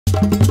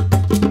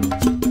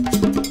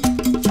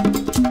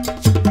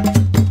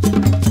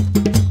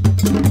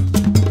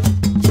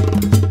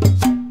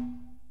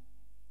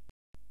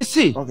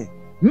Okay.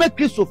 Make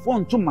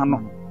Christopher to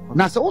Mano.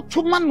 Nasa o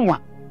to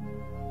Manua.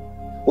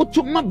 O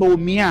to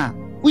Mabomia.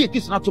 We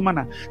kiss not to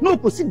Mana. No,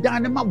 go sit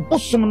down and my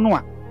bosom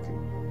noa.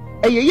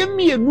 A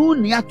yemi a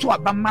noon near to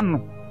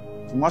Abamano.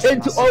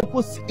 And to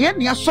all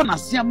any son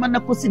as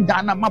Yamana go sit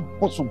down and my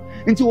bosom.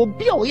 And to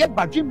be a yet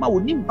by dream, I will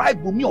need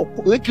Bible me or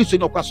kiss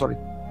in your sorry.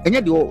 And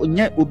yet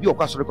will be a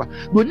castle.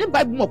 No, need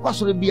Bible more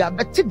castle be a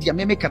Tidia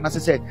Memican as I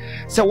said.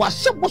 So was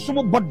some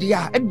bosom body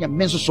and your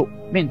men so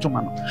men to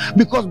man.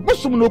 Because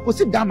bosom no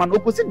opposite dama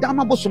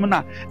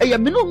bosomana. A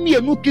yamino me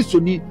a no kiss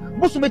on me,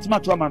 bosom it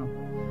matramano.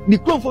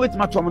 Nicole for it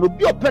matramano,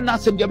 be a pen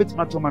as a diabetes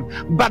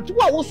matraman. But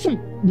what was some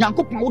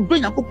Yankopon would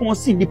bring Yankopon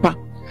see Nipa.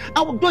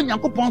 I would do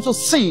Yankopon so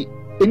say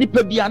any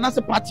pebiana as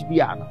a party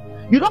piano.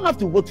 You don't have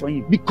to vote for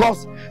him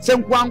because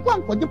some one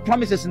for the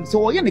promises and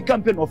so any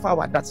campaign of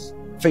our that's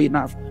fair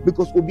enough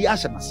because Obi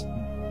Ashanas.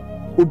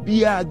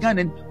 Obia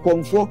Ghanaian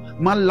Confor,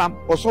 Malam,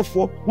 or so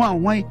for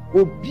one way,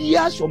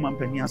 Obia Shoman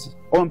Penias,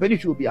 or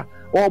Penishubia,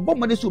 or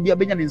Bomani Subia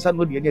Benyan in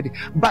Sanodi.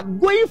 But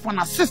going for an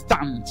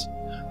assistant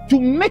to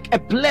make a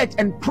pledge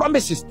and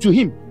promises to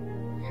him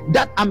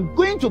that I'm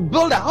going to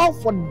build a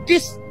house for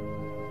these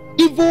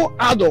evil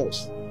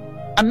adults.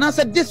 And I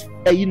said, this,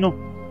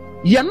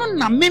 you're not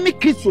na meme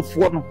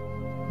Christopher.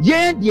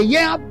 Yeah,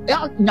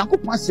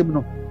 Nakupan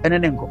Semino, and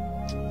an enco.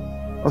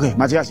 Okay,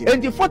 Matthias.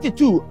 And the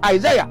 42,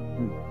 Isaiah.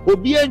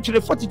 Obi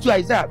entry 42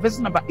 Isaiah verse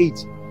number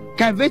 8.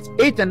 Can verse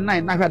 8 and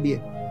 9 na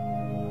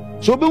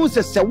hwade. So be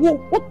say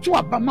what to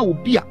abama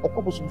obi a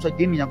okoboso so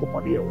de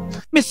Yakobon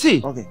de. Me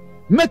say, okay.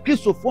 Make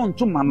Christopher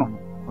to mano.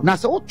 Na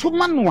say what to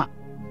mano a.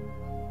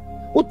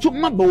 What to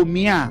maba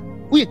omi a.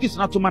 We kiss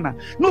na to mana.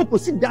 No ko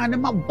sit down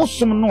ma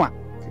bosom no a.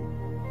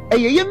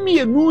 Eyeye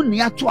mienu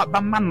ni ato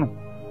abama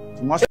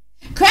no.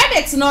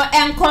 Credits no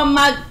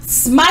enkoma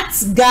Smart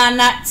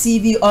Ghana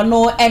TV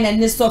ono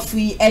ene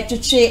free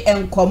etwetwe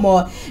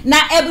enkomo na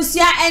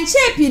ebusia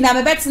enchepi na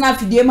mebetena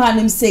fidie mu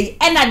hanim say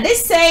and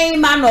this same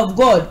man of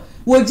God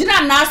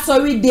wojina na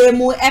sorry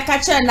demu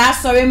ekache na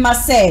sorry ma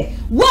say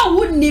wo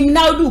wunnim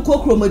na odu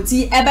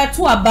kokromoti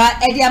ebeto aba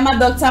edi ama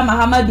Dr.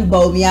 Mahamadu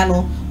Bawumia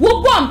no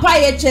wo bompa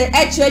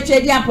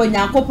eche di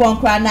amponyankopon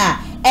kra na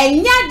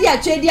enya di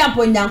atwedi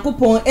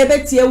amponyankopon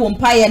ebetie wo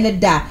mpaye ne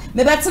da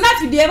mebetena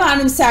fidie mu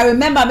hanim say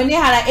remember me ne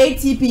hara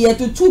ATP ye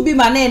to 2 bi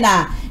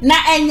manena na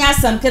enya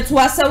sam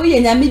ketwa se wo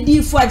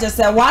yenyamidi fu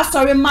agese wa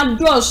sorry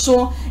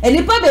madosho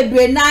enipa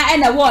bebre na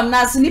ena wo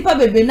na so nipa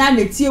bebre na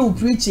netie wo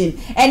preaching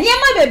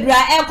eniema bebre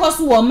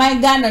ekoso wo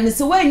man Ghana ne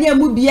se wanya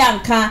mu bia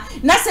nka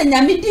na se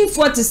nyamidi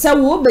fu te se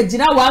wo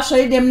begina wa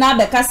sorry dem na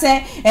beka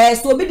se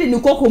so obi de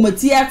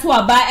nikokomoti eto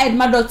aba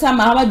edma Dr.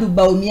 Mahamadu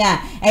Bawumia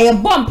eye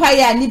bompa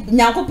ya ni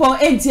nyankopon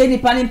entie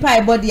nipa ni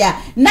pa body a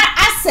na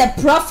as a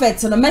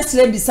prophet no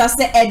mesre bisa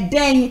se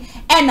eden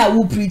ena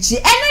wo preach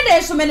ene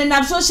de so me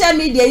na social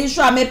media yi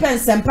so me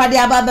pensem pade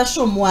aba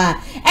so mo a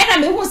ena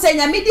me hu se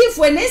nyamidi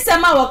fu ne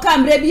nsema wo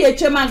kamera bi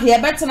etwema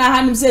ke betena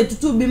hanum se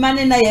tutu bi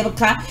mane na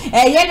yebka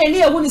ye ne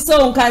ne hu ni se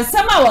on kan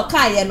nsema wo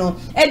ka ye no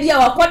e bia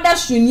wakoda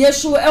hwunye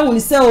so ehun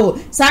se o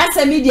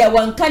social media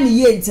wanka ne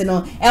ye nti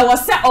no e wo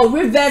se o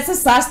reverse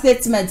sa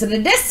statement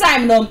this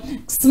time no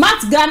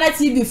Smart Ghana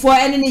TV for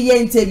any ye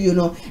interview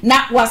no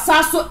na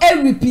wasa so e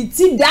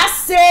repeat that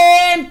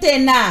same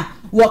thing na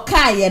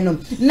wakaye no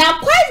na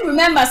quite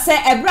remember say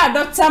ebra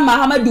Dr.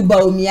 Mahamadu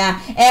Bawumia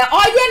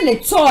oye ne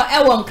to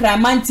e won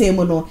kramante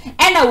mu no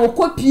e na wo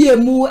kopie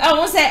mu e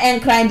won say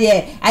enkran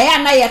de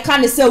aya na ye ka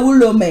ne say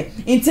wulome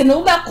nti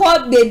no be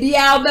ko baby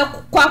a be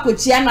kwa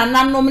kochia na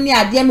nanom ne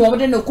ade no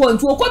obde ne ko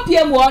nti wo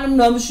kopie mu onom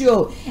no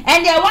mhio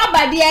and ye wa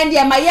bade and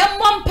ye ma ye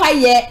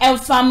mompaye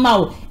emfa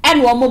mawo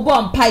and wo mo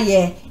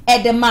bompaye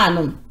e de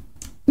manom.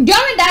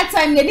 During that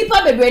time, the nipa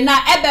bebre na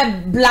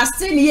ebe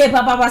blasting ye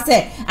papa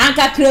say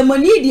anka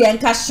kremoni di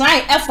anka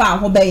shrine efa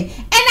hobe.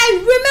 And I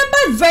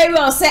remember very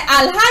well say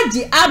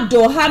Alhaji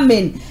Abdul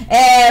Hamin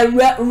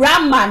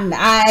Rahman,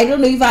 I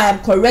don't know if I am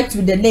correct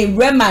with the name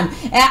Rahman.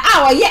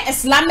 Our ye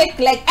Islamic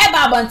like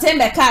eba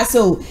bontembe ka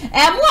so.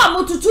 Mo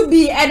amututu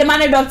bi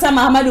edemane Dr.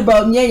 Mahamadu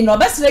Bawumia no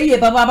besre ye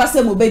papa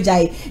say mo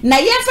bejai. Na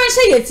ye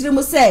freshe ye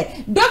trimu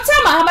say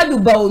Dr.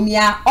 Mahamadu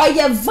Bawumia or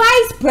ye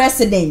vice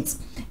president.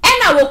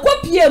 Ena wo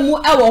kopie mu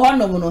e wo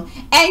honom no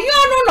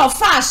enyo no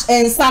fash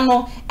ensa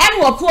no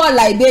en wo poor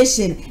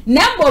libation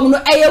nembom no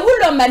eye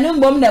wulo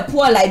manembom na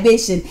poor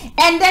libation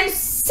and then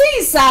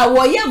since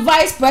our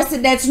vice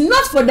president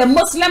not for the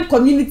Muslim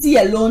community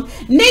alone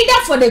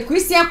neither for the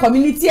Christian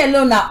community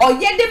alone na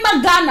oyede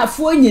magana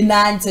fo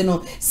nyina ante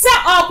no say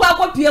okwa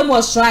kopie mu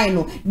shrine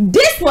no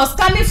this was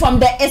coming from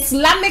the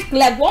Islamic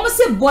leg wo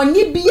say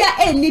boni bia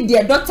eni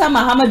de Dr.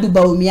 Mahamadu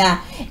Bawumia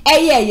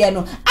eye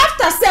no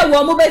after say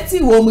wo mo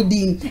beti wo mu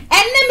din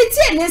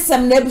enmity ne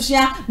sem na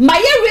bushia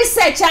my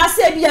research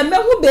ase bia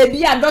mehu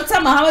baby a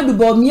Dr. Mahamadu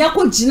Bawumia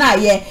ko gina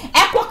ye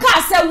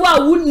ekoka say wo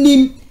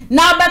awunim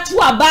na betu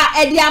aba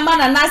edi ama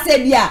na se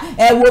bia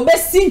wo be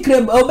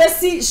sinkrem wo be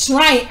si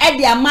shrine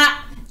edi ama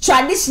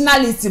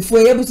traditionalist for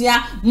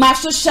ebusia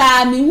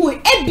mashosha mi hu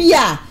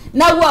ebia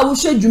na wo a wo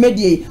hwe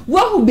dwumedie wo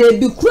hu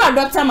baby kura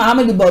Dr.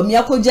 Muhammad Bawumia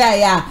akogya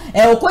ya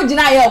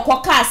okogina ya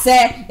okoka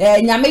se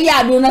nyame ya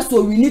ado na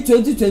so win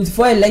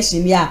 2024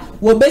 election ya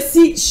wo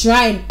besi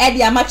shrine e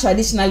dia ma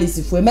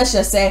traditionalist for me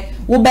hye se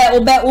wo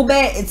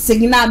be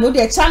signal no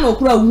de channel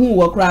kura hu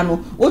wo kura no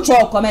wo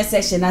cho comment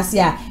section ase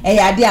a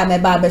ya de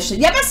ameba be hye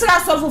ye be sra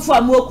so fofo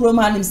am okuro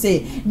ma nim se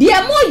de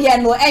mo ye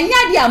no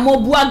enya de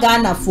amobua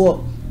Ghana for.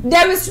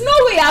 There is no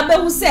way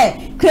abehu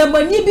say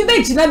kremoni bi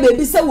be gina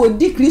baby say wo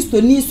di Kristo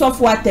ni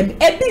sofo atem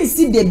e bi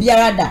si de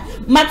biarada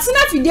matina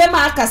fidie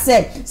ma aka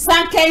say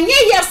sankenye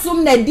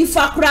yesum na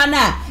difa kura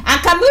na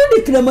aka me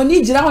di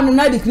kremoni gina hono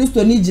na di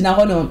Kristo ni gina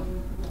hono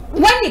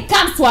when it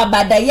comes to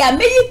abadaya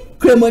me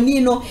kremoni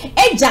no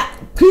eja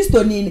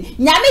Kristo ni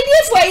nyame di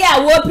fo ya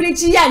wo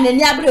preach ya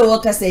nani abre wo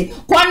ka say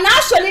kona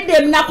actually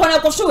dem na kona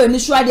ko so we ni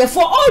so ade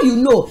for all you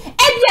know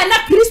ebia na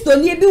Kristo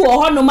ni bi wo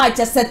hono ma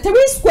che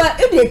 3 square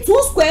e dey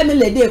 2 square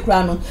meal dey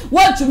kra no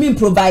what you mean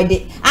provide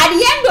at the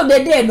end of the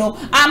day no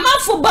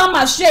amafo ba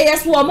ma share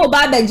yes wo mo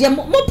ba beje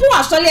mo po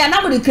asole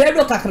na mo di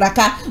credo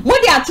kakraka mo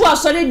di atu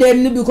asole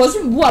dem because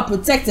people are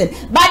protected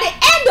by the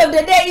end of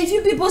the day if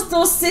you people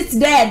still sit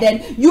there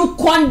then you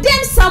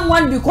condemn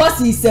someone because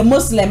he's a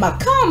Muslim.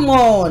 Come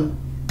on.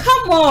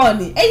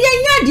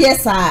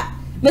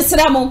 Mr.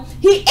 Ramo,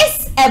 he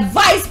is a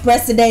vice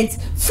president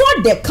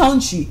for the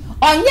country.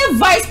 On your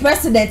vice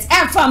president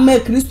and from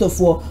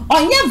Christopher,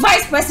 on your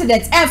vice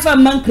president and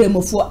from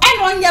Cremofo,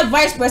 and on your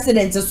vice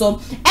president so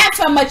and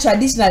from a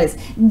traditionalist.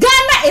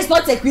 Ghana is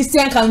not a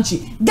Christian country.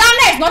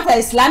 Ghana is not an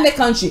Islamic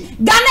country.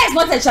 Ghana is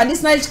not a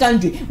traditionalist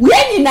country.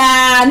 We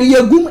na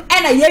yegum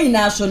and a ye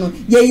national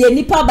ye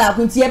nipa ba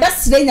kunti ye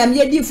best nyam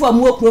ye di for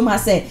mo krom ha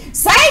say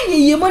sai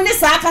yi mo ne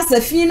sa aka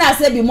safina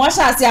say bi mo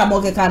sha say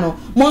amokeka no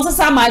mo nso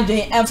sa ma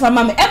dwen and from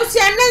am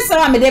ebusia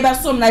nensa me de be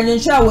som na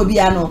dwenhwa wo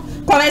bia no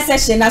comment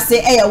section na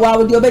say we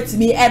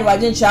obetimi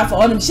Edward Ncha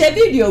for onum share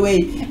video we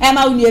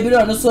ema uni ebi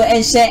no so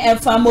en share en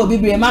fam obi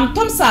bre mam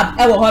thumbs up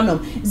e wo honum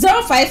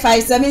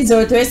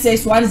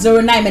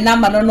 0557036109 me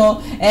number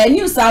no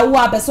news awu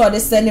abeso de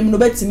send no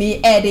betimi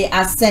e de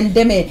ascend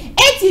me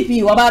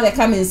ATP wo ba be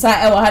come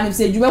inside e wo hanim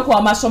say dwume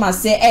ko ma shoma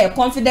say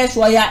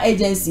confidential royal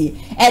agency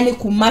eni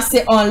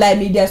Kumasi online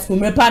media school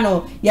me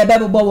panel ye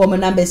be bo wo mo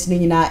numbers ni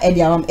nyina e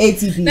de am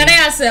ATP na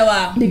ya se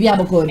wa bibia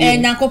boko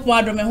nyankopon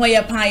adome ho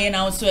ye pan ye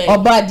na wo so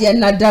oba de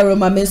na daro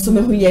ma me so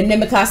me hu ye ne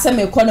me ka se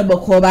me kono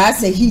boko ba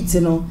ase heat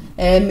no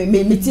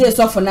me tie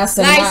so for na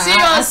se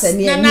ase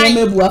ne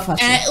mebu afa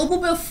so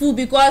ubube fu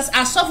because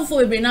asofo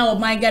fo be na o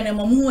my Ghana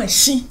mo hu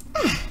ahyi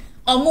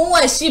omo hu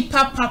ahyi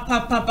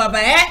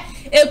papa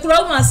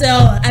ekuro ma se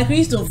a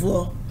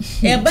Christopher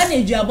e ba na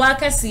eduabo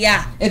akase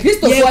a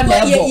Christopher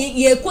na ebo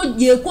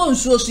ye ko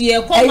nsuo so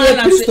ye ko ma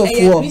na so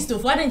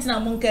Christopher adent na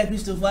mo nka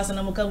Christopher asa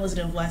na mo ka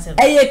Muslim fo asa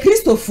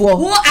Christopher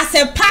who as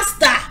a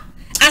pastor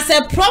as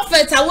a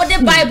prophet I want the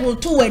Bible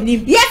to him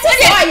yes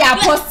why you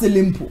apostle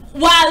impo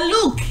well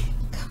look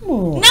come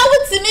on now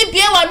with me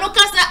bia wa no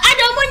kasa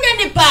adamunya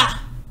nipa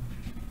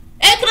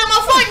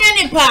ekramofo nya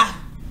nipa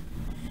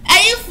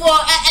ayifo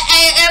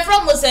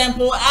from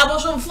example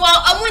abosomfo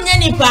amunya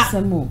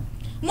nipa mo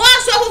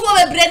aso fofo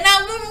bebre na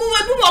mu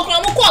bebu mo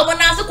kro mo ko mo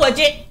na se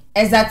koje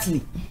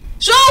exactly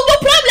so the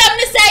problem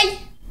ni say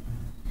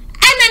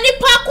ana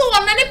nipa ko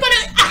wona nipa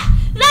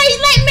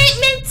like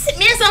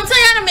me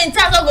sometimes I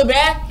mental go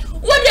bebre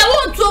what they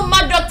want to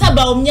my Dr.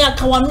 Bawumia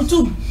kawanu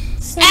too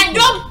and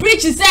don't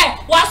preach say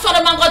what sort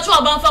of man got to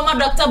about from my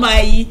Dr.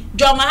 Bayi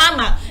John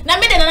Mahama na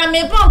me na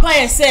me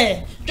pampa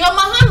say John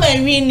Mahama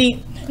wini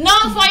na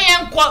for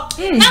yenko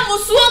na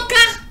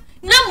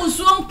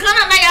musuonka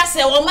na ya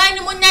say wo man ni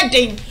munya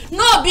den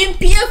no bi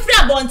mpie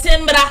fra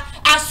bontembra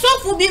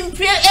asofu bi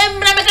mpie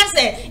emra me ka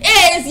say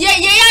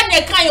ye ya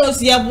ne kan yo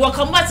si abo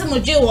ka mbate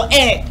modwe wo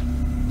en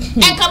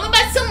ka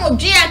mbate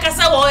modwe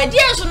akasa wo e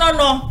dia so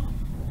no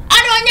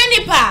Adonya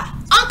nipa,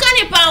 onka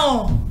nipa on.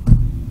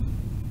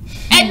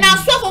 And now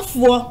so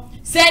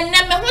send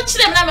them me watch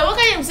them na me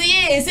waka him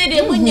say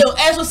dey munyo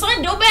so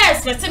Sunday o be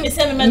expect me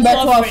say me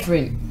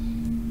offering.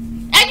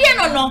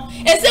 Again no.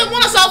 E say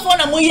one so for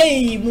na moye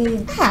yi mu.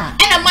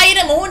 E na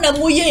mayire mo na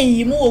moye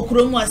yi mu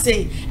okuro mu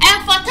say. E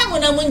fata mo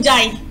na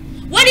munjai.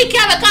 What you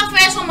can come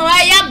first on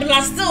my ya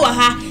blast wa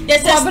ha.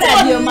 Yes na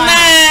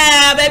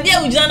baby e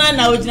ujana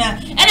na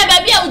ujana. E na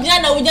baby e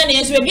ujana na ujana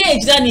yeso baby e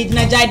ujana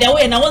na jai da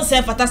we na won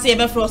say fata say e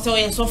be fro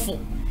say ye sofo.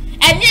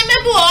 Enye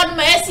mebu on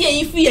ma esi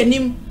yi fi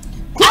anim.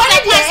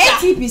 Kwani de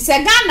ATP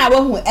se Ghana we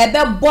hu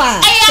ebe bo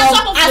a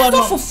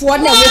asofofo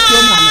na we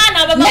kro ma.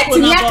 Let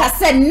me aka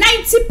say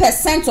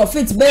 90% of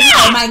it be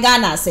na my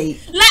Ghana say.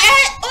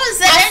 Like on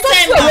say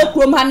asofofo we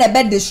kro ma na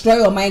be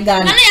destroy my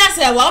Ghana. Na ya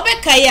say wa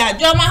obeka ya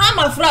John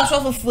Mahama fra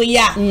asofofo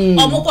ya.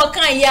 Omukọ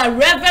kan ya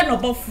reverend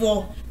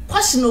obofo.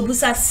 Question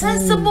obusa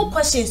sensible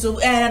questions so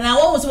na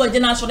what was what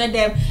general show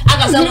them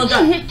aka say no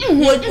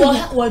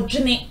what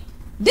dwene.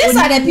 These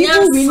are the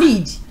people we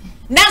need.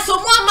 Na so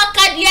mo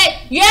amaka de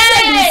ye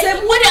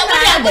mo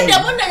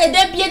na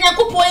de bie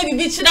nyankopon e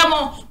bibi kira mo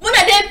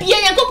na de bie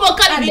nyankopon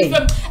ka bi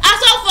fam as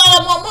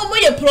Mo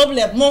your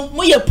problem.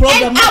 Mo your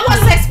problem. And I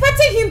was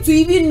expecting him to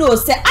even know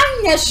say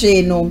Anya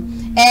Sheno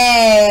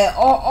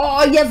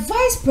or your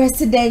vice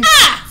president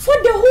for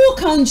the whole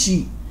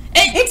country.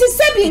 It is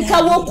saying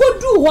ka wo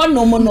kodu ho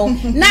no mo no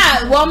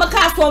na wo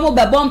maka so mo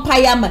be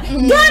bompire ma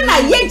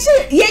Ghana ye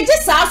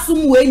sa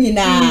asum we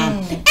nyina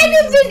and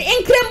even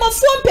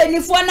incremofo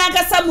penifo na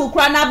kasa mu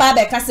kra na ba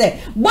be ka say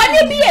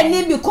body be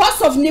ani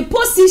because of ni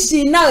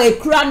position na e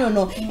kra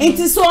no it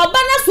is so oba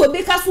na so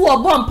be ka so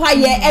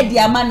bompire e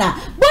dia mana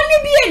body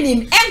be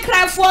ani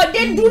enkra for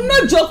they do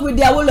not joke with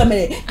their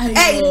wolomere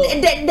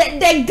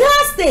the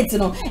gas state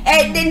no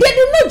they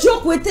do not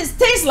joke with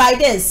things like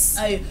this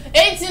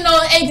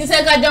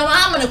 80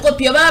 I'm gonna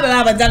copy about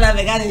like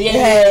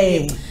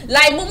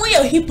Momo,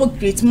 you're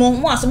hypocrite,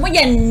 Momo, so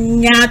Moya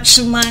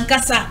Nyachman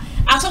Cassa.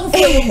 I saw for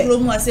you,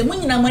 say,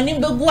 Munina, my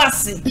name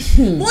Boguasi.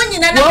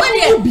 Munina,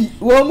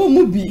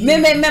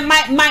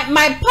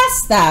 my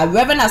pastor,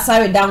 Reverend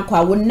Asari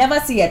Dankwa, would never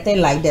see a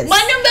thing like this.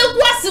 My name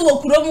Boguasi will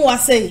Kuromu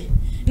say.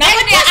 Now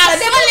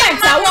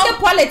the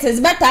politics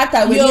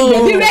better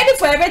be ready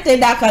for everything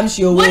that comes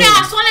your way. When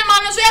I saw him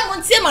on the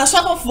won't see my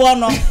shop of phone.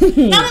 Now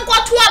I'm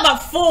got 2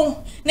 about phone.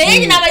 Na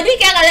yeye na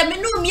badika ga me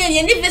no mi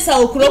ye ni visa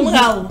okrom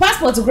ha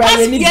passport kura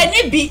we ni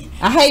bi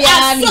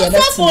ahaya ni ye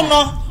beto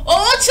no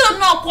o chi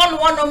no ko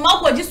no ma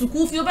ko ji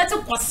suku fi obete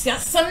kwase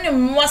asem ni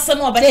mwase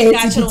no obete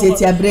ka chi o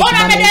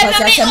na me de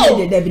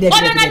me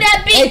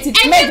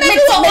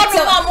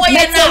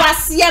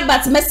wase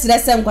but me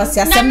stress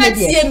kwase asem ne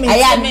de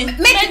aya me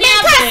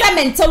ka sa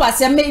me nte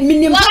wase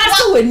me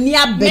pass we ni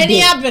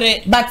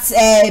abede but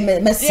me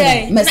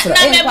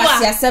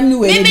kwase asem ni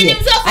we de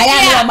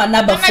aya no ma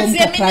na ba fom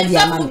kakra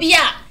dia ma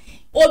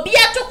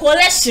Obia to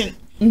collection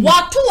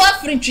what 2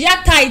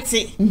 Afrintia tight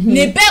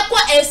ne be kwa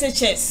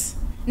SHS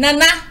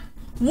nana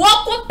wo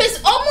pes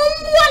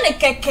omumwa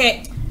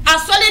keke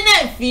asole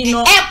na fi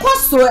no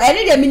ekoso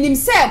ene de minim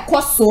se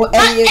ekoso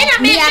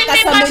mi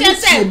akasa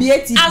mo bi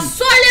eti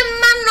asole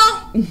mano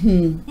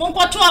mo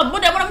nkoto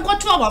aboda mo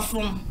nkoto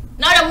abafom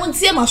na da mo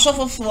tie ma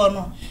sofofo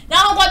no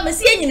na God me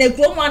see nyina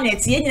krom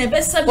anet ye nyina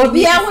be sabi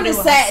obia wo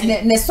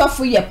say ne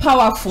sofo ye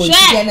powerful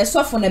ye ne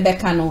sofo ne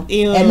beka no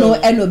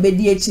eno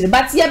bedi ekire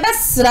but ye be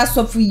sra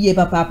sofo ye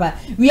papa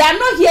we are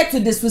not here to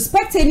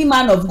disrespect any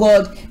man of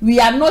God we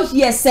are not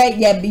here say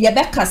ye be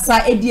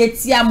kasa edi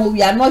etia mo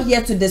we are not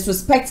here to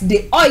disrespect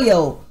the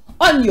oil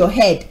on your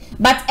head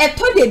but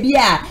etode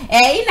bia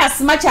in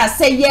as much as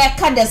say ye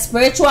ka the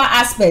spiritual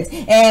aspect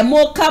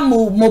mo ka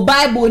mo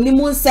Bible ni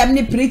mo nsem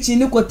ni preaching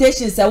ni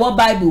quotations e wo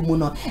Bible mu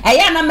no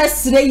ya na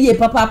mesre ye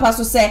papa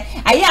so say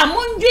aya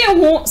mo ndwe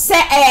ho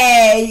say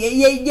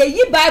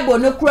ye Bible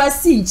no kura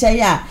si nche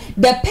ya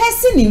the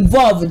person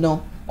involved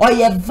no or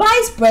your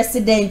vice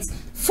president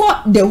for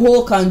the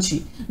whole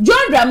country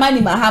John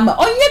Dramani Mahama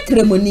onye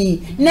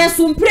kremoni na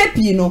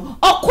sumprepi no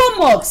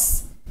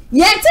okomox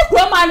Yenti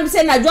kwama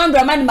say na John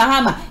Dramani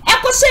Mahama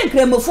ekwo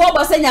kremofo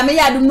bo say nyame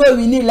yadum no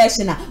win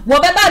election a wo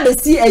beba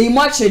be see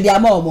ayimotre dia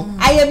momo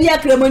aye bia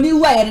kremoni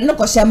wu aye no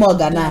ko shema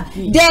ogana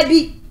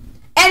debi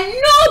and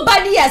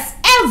nobody has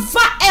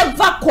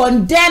ever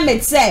condemned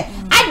it say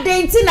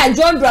identity na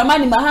John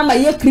Dramani Mahama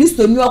ye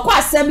Kristo ni okwa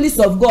Assemblies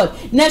of God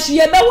na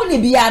hwe be hu ni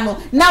bia no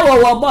na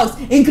wo boss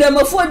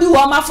kremofo di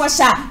wo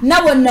mafosha na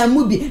wo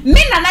namu bi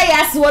me na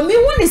yase wo me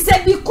hu ni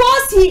say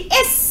because he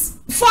is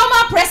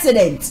former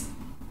president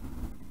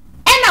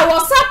I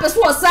was up as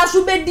was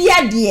so be dear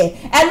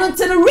and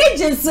until the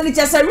regions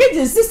just a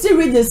region 60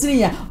 regions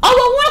here our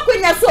work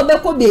when you so be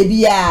ko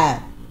baby ah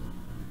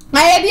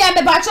my bia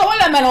me ba cho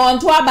wala me on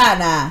to aba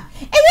na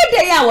e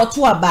dey ya wo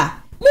to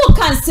aba mo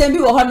kan sem bi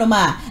wo hono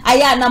ma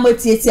aya na mo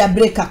tietia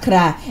break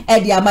kakra e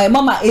dia my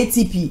mama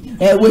ATP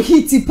we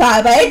hit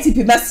pa ba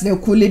ATP mesne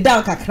cool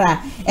down kakra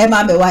e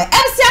ma me why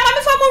e se ma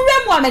me fa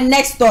mo rem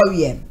next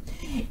story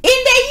in the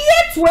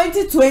year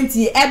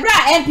 2020, Ebra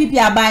MPP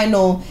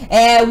abino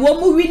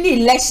womu win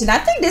election. I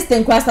think this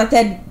thing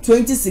started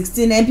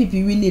 2016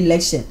 MPP win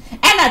election.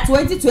 And at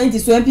 2020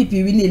 so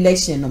MPP win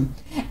election.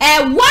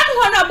 One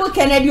honorable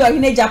Ken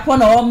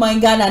Agyapong or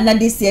Ghana na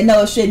this year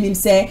na show him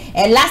say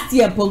last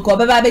year Ponko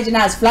Baba Bejina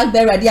as flag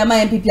bearer Diama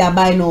MPP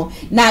abino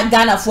na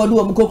Ghana for do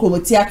omkoko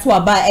motia to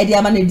aba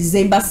Diama in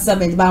December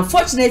 7th but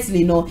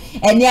unfortunately no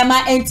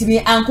Niama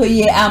entimi anko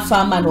ye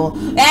amfama no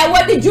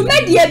what did you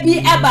make there be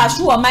eba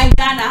show my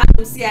Ghana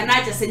hanum say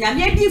na just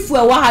nyame difu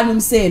e wa hanum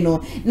say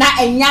no na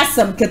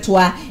enyasem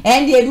ketwa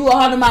and dey bi wo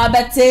hanum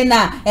abete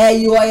na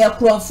you are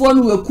krofo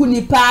no we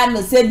kunipa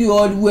no say bi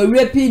we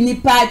rapi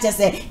nipa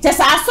just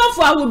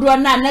asofo ahodo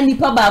na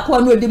nipa ba ko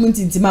no odim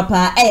ntintima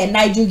pa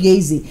Nigel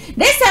Gaisie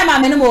this time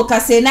amene mo ka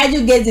say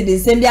Nigel Gaisie dey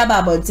send bia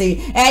babonte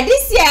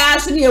this year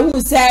aso ne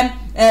ehu say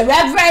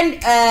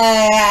Reverend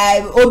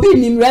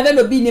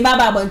Obinim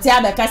ababonte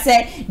abeka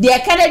say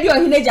the Ken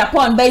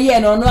Agyapong be ye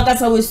no ka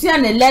say we sua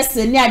ne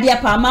lesson ni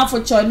ade pa amanfo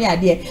cho ni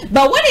ade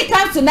but when it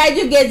comes to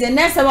Nigel Gaisie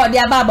next about the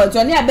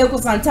ababonte ni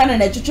abeku Santana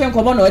na twetwe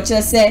nkomo na o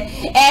kire say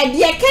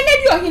the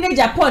Ken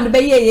Agyapong be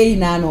ye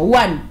na no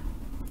one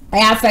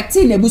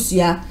affecting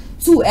Nebusia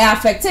 2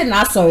 affecting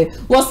na sorry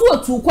was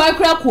what to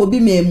kwakra ko bi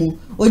memu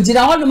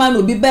ojira ho no ma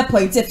no bi be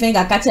point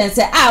finger ka chen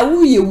say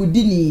wo ye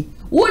wudini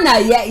wona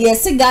ye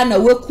siga na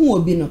weku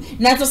obi no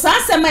na to sa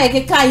asema ye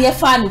keka ye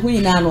fa ne hu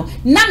nyina no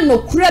na no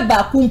kura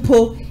ba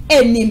kumpo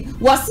enim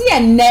wose ye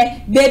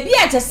nne baby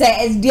a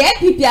chese the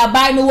APP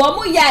abai no wo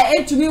mo ya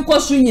etumi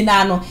kosu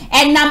nyina no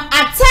enam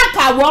attack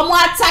a wo mo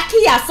attack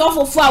ya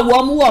sofofo a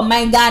wo mo wo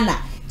man Ghana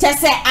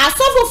chese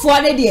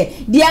asofofo ne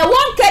de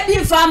won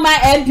kebi fama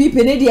MPP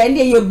ne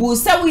de ye bu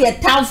se wo ye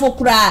tamfo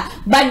kura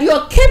but de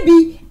o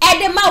kebi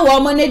edema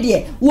woman ne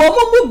de wo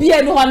mu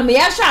bie no hono me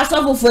ya hwa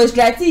asofo for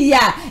strategy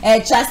ya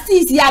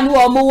trustees ya no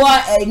wo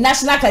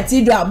national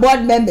cathedral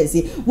board members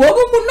wo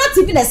mu not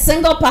even a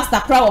single pastor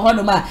crowd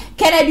hono ma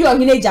Ken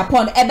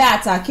Agyapong ebe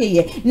attack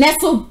ye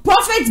neso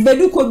prophet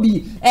beduko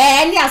bi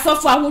eni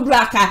asofo ahodo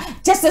aka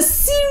just a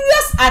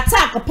serious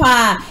attack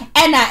pa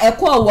ena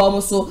ekọ wo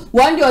mu so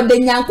won de ode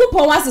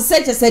nyankopon wase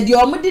se chese de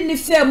omo de ne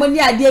fe mo ni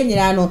ade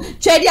nyina no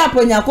twedi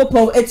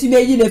aponyankopon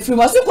etime yi le free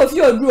mo so kofi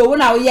oduro wo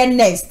na wo ye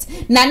next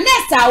na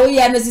next wo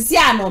ye no sisi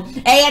ano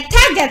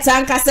target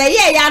anka se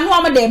ye ya no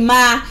am de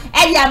ma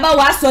e ya ba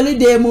wa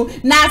solid mu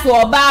na so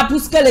oba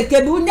puskele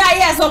kebi unya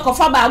ye so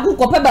kofa ba gu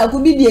kopa ba gu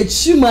bi de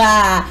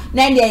chuma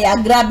na ne ya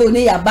grab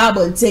ne ya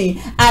bible tin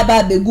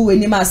aba begu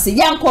weni ma se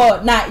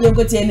yanko na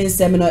yenkotie ne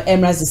nsem no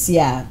emra sisi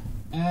a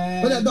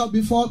but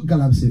before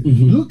Galamsey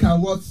look at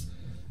what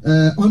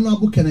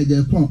honorable Ken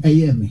Agyapong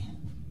me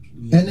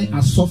any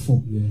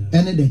asofo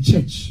any the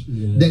church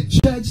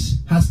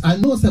has I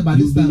know say by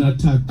this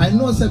time I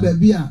know say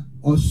baby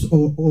or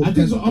I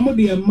think so almost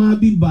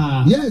the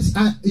ba yes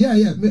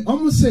me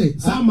almost say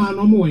sama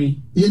no mo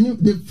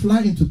they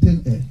fly into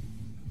thin air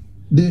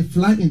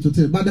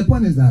but the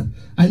point is that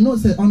I know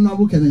say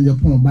honorable Ken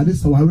Agyapong but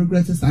this our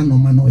regrets are no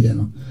man no you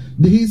know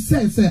he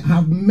said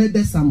have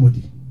murdered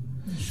somebody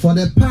for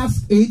the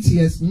past 8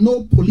 years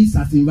no police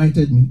has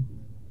invited me.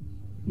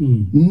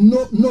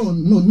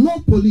 No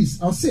police.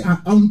 I'll say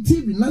on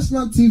TV,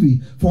 national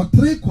TV, for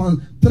three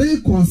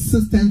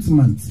consistent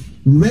months.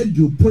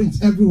 Radio points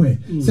everywhere.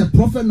 Say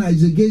Prophet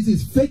Nigel Gaisie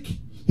is fake.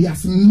 He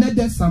has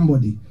murdered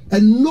somebody,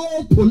 and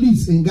no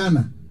police in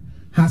Ghana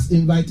has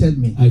invited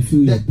me. I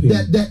feel your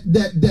pain.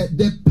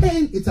 The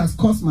pain it has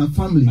cost my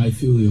family. I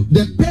feel your pain.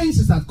 The pain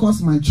it has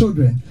cost my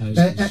children.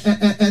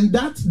 And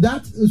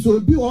that so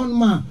be on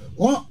my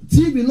or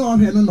TV no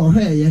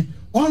here.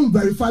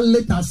 Unverified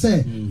later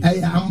say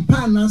I'm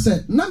pan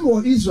said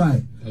number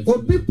Israel or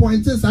big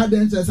pointers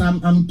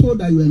I'm told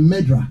that you're a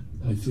murderer.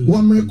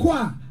 One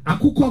require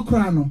akuko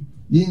krano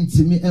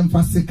yintimi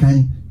emphasis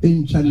kind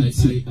in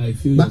charity.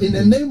 But in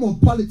the name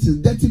of politics,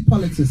 dirty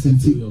politics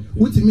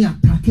which me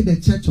attacking the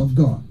church of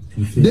God.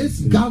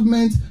 This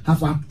government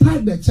have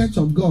attacked the church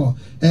of God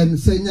and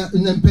saying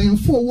paying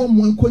for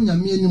one konya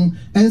minimum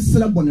and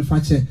slap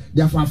boniface.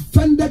 They have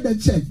offended the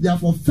church, they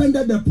have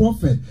offended the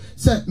prophet.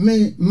 Say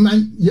me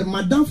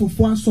madam for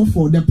so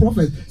for the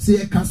prophet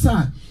say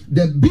kasa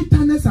the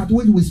bitterness at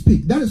which we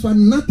speak. That is why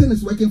nothing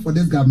is working for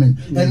this government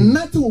and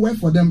nothing will work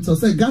for them to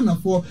say Ghana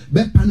for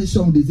be punished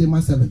on December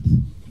 7th.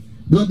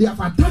 Because they have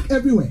attacked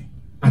everywhere.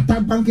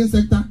 Attack banking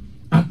sector,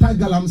 attack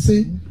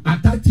Galamsey,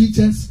 attack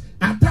teachers,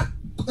 attack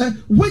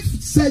which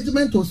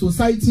segment of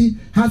society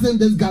hasn't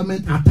this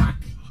government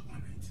attacked?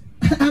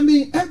 I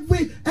mean,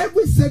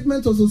 every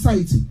segment of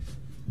society,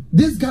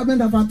 this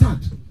government have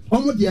attacked.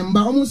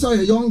 Almost saw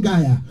a young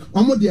guy.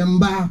 And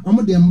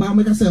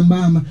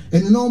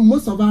you know,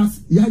 most of us,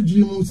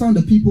 some of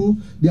the people,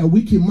 they are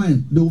weak in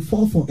mind. They will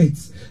fall for it.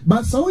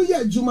 But so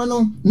yeah,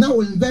 Jumano now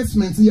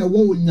investments here,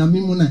 and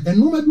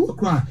no matter what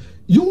cry.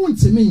 You won't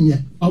see me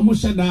yet.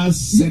 Almost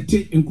set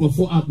it and go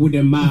for up with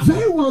a man.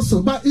 Very well,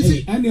 so, but is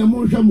it any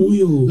last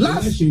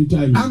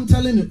time? I'm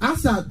telling you,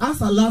 as a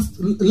last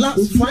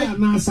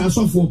fight,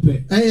 so for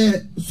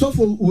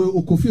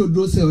Kofi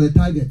Odrose or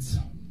targets.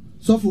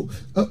 So for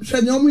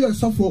Shanyomi,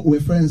 so for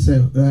with friends,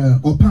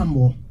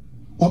 Opambo,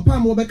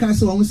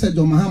 because when we said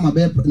John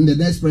Mahama in the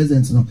next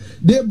president, no,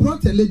 they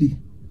brought a lady.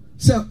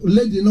 So,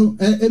 lady, no,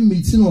 a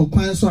meeting or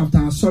client so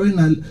after sorry,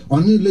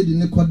 only lady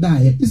Nico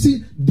die. You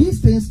see, these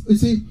things, you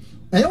see.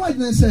 I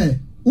always say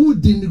who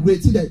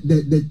denigrated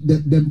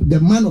the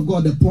man of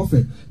God, the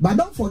prophet. But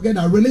don't forget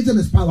that religion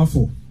is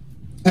powerful.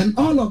 And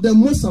all of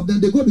them, most of them,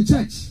 they go to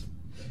church.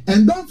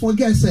 And don't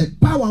forget, say,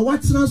 power,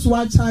 what's not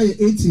swatch 8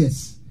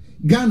 years.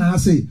 Ghana, I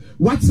say,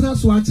 what's not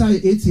swatch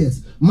 8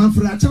 years.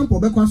 Manfred Champo,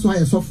 because why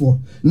so for.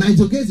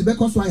 Nigel Gaisie,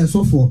 because why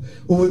so for.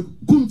 Or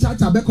Kum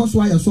Chacha, because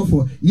why so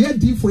for. Yeah,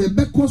 D for a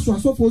because why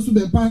so for.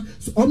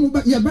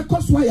 Yeah,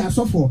 because why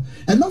so for.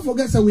 And don't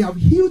forget, say, we have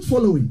huge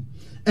following.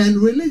 And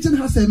religion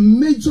has a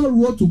major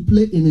role to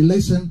play in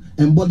election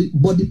and body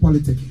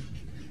politics.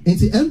 And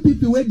the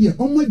MPP where they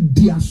almost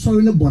di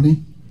assuring the bonnet,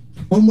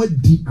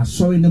 almost di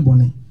assuring the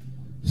bonnet.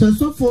 So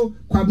for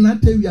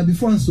Kwabnate we are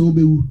before and so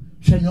be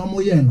Shanyomo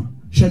Yeno,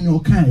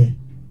 Shanyo Kai.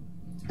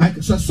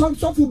 So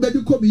for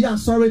baby could be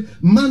sorry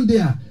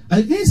Monday.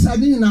 And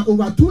inside in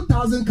over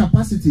 2,000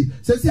 capacity.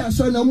 So say I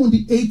saw no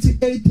 80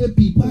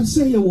 people. I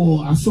say you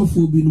are so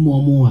for being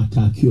more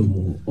attack you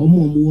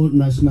more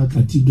national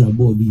cathedral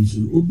bodies.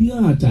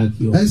 Obia attack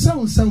you. And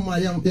some my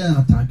young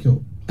attack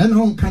you. and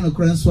on kind of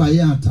crane so I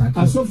attack.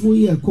 I saw for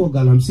you call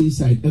Galamsey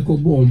side, echo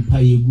bomb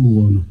pay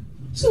go.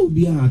 So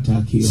be an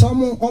attack here.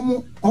 Some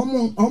on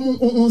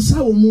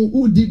Samu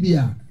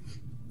Udibia.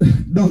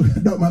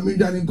 Don't my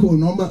midnight call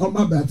number on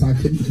my attack.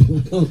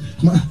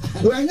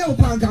 When you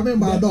can't come in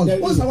by dog,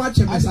 what's the watch?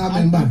 I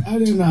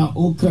don't know.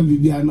 Oh, can we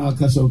be an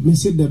outcast? Me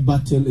say the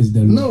battle is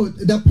the no,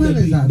 the point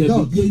is that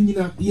dog.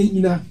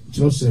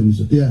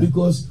 Yeah,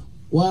 because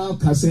while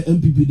Kase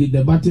MPP did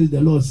the battle,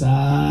 the Lord said,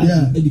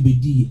 yeah,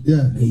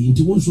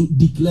 you want to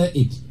declare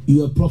it.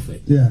 You are a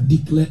prophet. Yeah,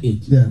 declare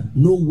it. Yeah,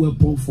 no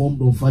weapon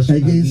formed or fashioned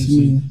against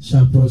me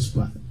shall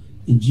prosper.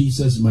 In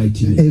Jesus'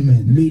 mighty name.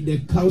 Amen. May the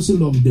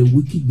counsel of the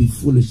wicked be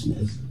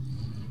foolishness.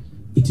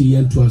 It will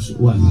end to us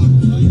one.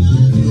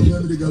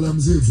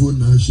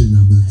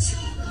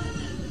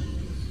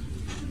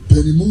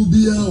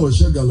 Penimubia or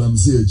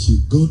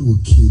Shagalamse, God will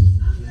kill.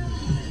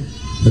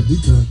 But they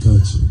can't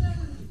catch you.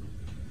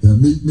 There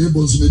may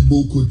boss make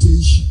book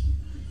quotation.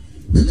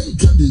 Maybe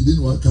can be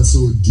didn't work as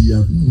so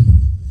dear.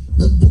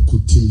 That book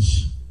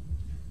quotation.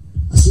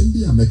 I send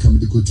me a make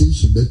the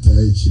quotation better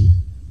actually.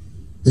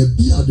 A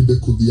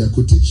could be a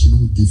quotation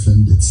who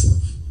defend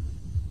itself.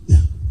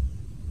 Yeah.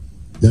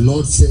 The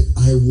Lord said,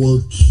 I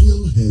will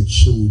kill her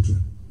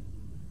children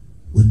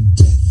with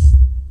death.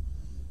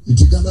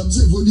 It's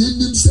Galamse for the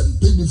Indian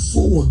penny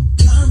for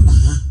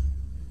Ghana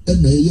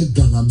and a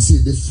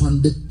Galamse they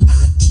funded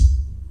party.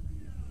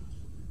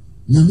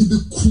 Namibe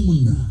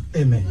Kumuna.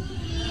 Amen.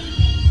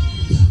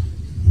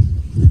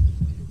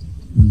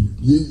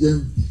 Yeah.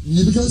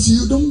 Because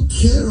you don't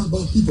care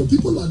about people.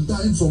 People are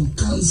dying from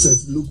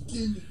cancers,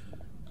 leukemia.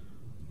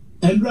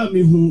 And Rami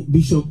who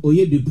Bishop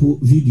Oyedepo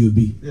video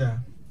be. Yeah.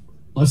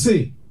 Or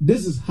say,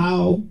 this is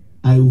how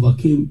I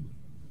overcame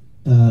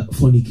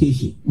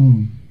fornication.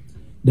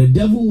 The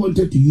devil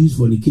wanted to use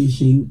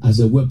fornication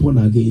as a weapon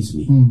against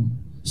me.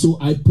 So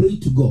I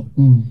prayed to God.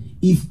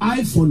 If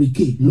I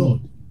fornicate, Lord,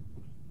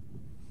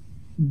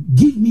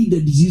 give me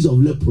the disease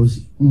of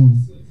leprosy.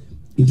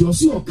 It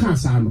was your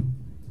cancer.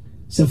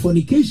 So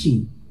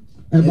fornication.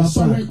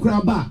 Sorry,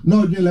 crabba.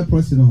 No,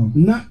 leprosy no.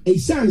 Na a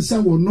son say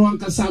will no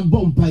ankasa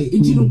bomb pie.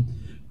 You know,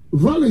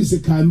 Rollins a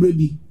camera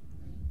be.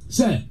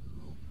 Say,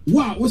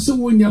 wow, what's the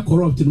one you're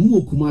corrupted?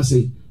 Mu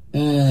Kumasi.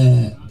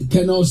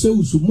 Can also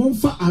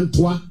Monfa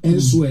Antoine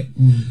and swear.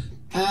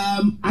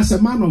 As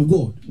a man of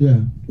God, yeah,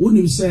 when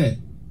you say,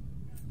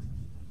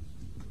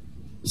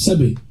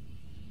 Sabe,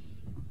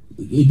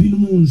 a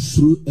bin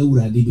through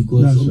Euradi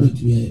because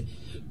of me.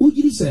 Would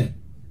you say,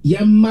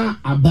 Yamma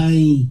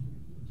abain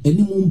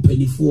any moon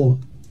penny for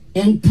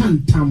and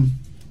can't tam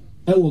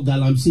ewo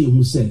Galamsey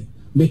who say,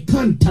 me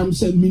can't tam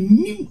say me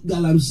nim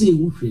Galamsey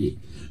who say,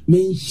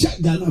 me shak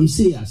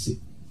Galamsey as it.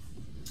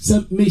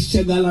 So me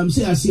shak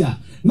Galamsey as ya.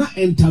 Na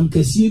entam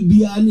kesi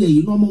biya ni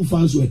you normal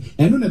fans way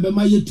and no be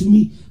ma ye to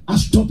me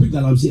as topic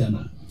Galamsey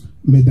ana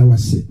me da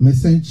wase me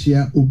send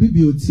chia obi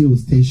bi oti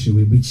station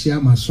we be chia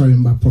ma sorry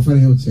mba prophet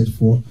health church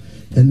for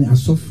and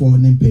aso for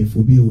nem pay for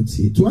bi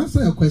oti to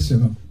answer your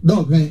question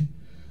dog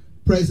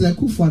President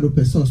Kufuor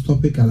person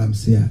topic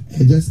Galamsey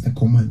just a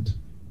command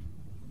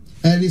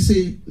and he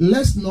say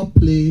let's not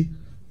be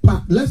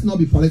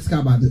political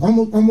about it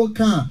almost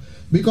can't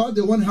because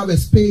they want to have a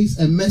space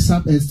and mess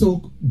up and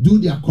still do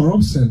their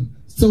corruption.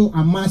 So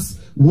amass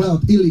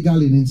wealth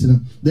illegally in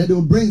internet. Then they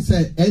will bring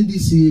say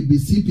NDC,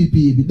 CPP,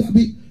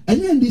 be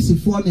and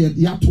NDC for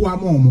ya to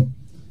amomo.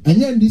 And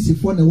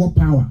NDC for the war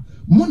power.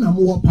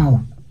 More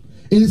power.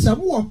 It is a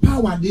more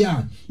power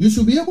there. You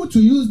should be able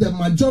to use the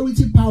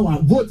majority power,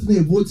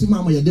 voting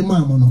mama ya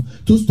demamo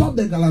to stop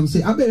the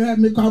Galamsey. I be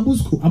make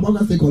Abusco,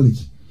 Aboga State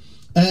College.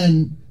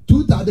 And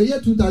the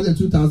year 2000,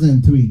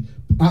 2003,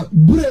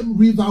 Brem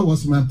River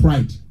was my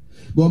pride.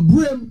 But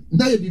Brem,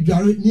 now you be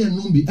near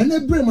Numbi, and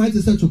then Brem might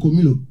say to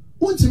Komilo,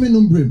 won't you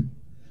mean Brem?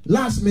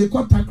 Last May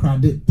got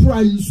Takrade,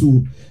 Prime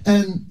so,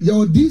 and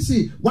your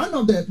DC, one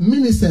of the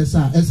ministers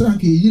are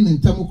Esranki Yin in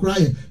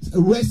Tamukrai,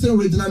 Western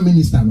Regional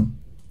Minister.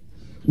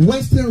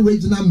 Western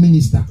Regional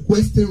Minister.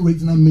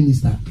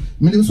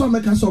 Meaning so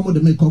make us some of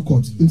the make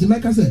court. Into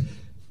make us say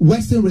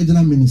Western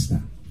Regional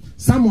Minister.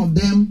 Some of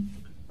them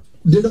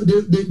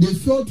they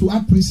fail to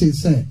appreciate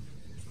say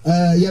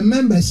your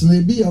members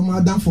may be your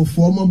mother for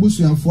former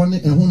busu and funny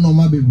and who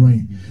normal be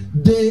brain.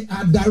 They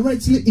are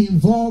directly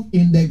involved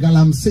in the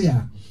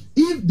Galamsey.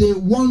 If they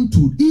want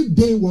to,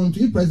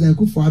 if President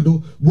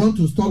Kufuor want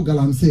to stop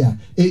Galamsey,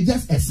 it's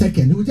just a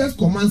second. He will just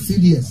command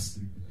CDS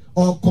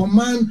or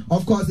command.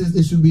 Of course,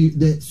 it should be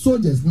the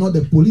soldiers, not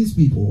the police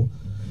people.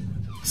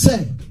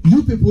 Say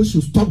you people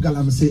should stop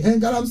Galamsey,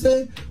 and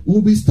Galamsey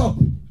will be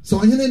stopped.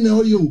 So I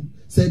know you.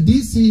 Say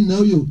DC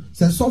know you,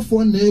 say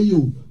software know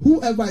you,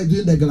 whoever is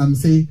doing the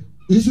Galamsey,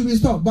 it should be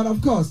stopped. But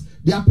of course,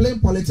 they are playing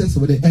politics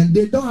with it, and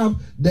they don't have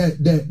the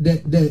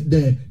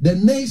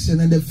nation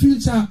and the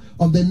future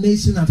of the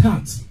nation at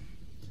heart.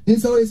 And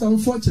so it's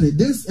unfortunate.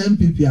 This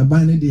MPP are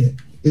binding there.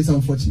 It's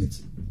unfortunate.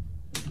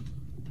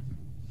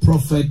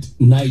 Prophet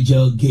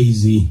Nigel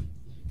Gaisie,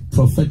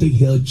 Prophetic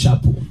Health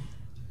Chapel,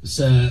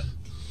 Sir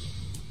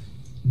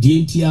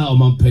Dientia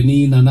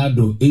Omampeni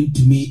Nanado,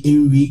 Intumi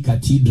Enri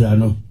Cathedral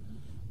no.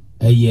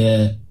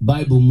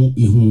 Bible mu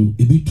ihu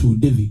ebi to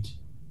David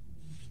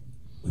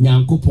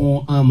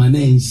Nyankopon amana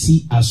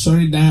nsi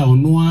asori dan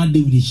ono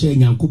David share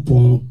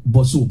Nyankopon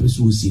boso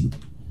opeso osi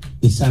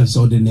esan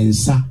so de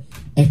nensa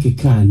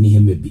ekeka ne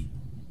hemabi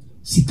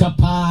sika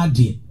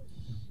paade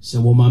se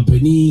wo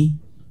mampani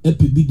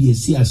epibi de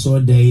esi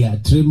asori dan ya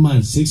 3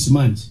 months 6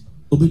 months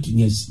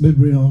obetumi esi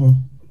bebre ho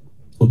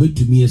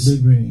obetumi esi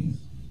bebre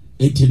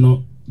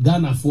etino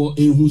Ghana for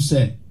ehu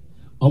se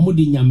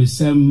omudi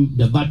nyamesem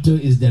the battle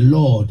is the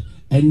Lord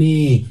and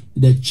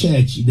the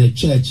church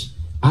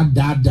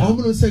adada I'm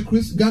going to say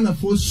Chris Ghana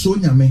for so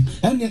nyame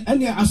and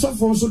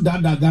asofo so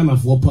dada Ghana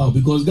for power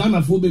because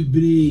Ghana for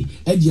be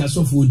edge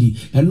asofo di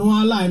and no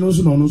line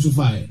also no so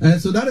fire.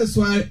 And so that is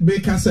why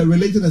Baker said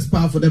religion is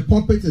powerful. The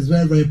pulpit is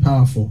very, very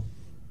powerful.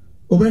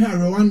 Over here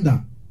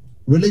Rwanda,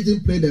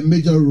 religion played a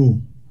major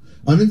role.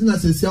 On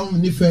international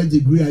first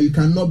degree, you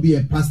cannot be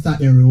a pastor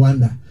in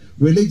Rwanda.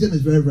 Religion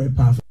is very, very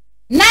powerful.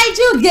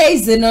 Nigel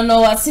Gaisie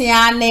no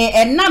wasiane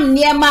enam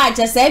niema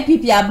acha say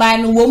pipi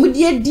aban no wo mu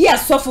di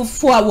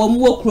asofofo a wo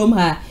mu okrom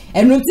ha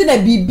enu ti na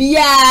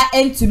bibia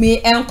entumi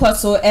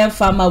enkoso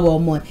enfama wo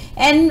mo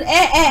and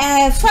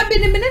fabi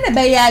ni me na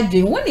be ya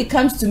adwen when it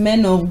comes to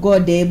men of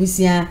God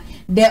ebusia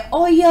the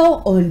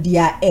oil on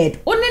their head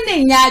oni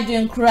ne nya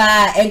adwen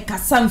kra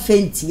enkasam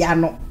fentia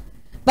no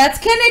but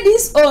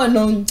Kennedy's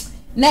no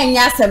na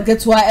nya asem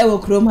ketwa e wo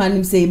krom ha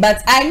nim say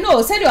but I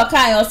know said your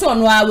kind also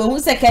no a we hu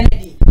say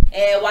Kennedy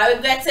why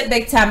we get a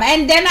big time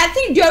and then I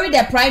think during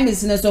the prime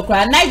minister so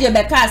cry Nigel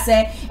Beka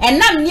say and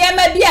nam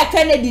niema bi a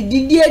Kennedy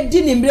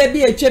di ni mbre bi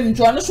atwam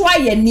to no so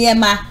aye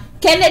niema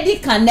Kennedy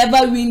can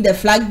never win the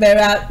flag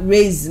bearer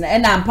race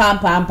and am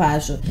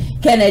pam so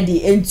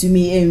Kennedy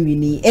entumi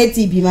enwini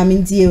ATP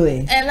mamintie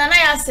we nana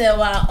ya say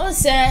wa on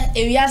say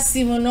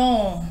ewiase mu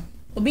no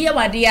obi ya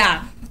wade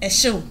a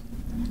ehyew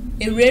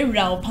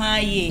ewura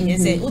opaye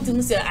say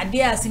otimu say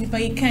ade a sinipa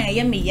kan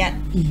ye meya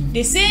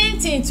the same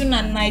thing to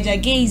na Nigel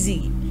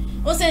Gaisie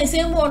o say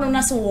same one na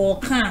so wo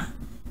kan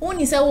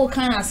oni say wo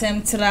kan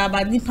asem tra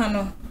ba nipa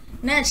no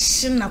na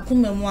hye na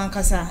komam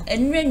ankasa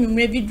enwe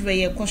nwumre bidure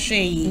ye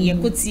kohwe ye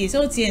kotie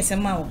so tie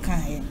ensem a wo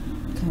kan ye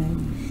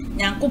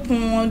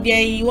Nyankopon de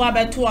yi wa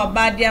beto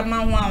abade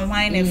ama ho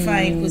anwan na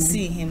fine ko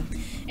see him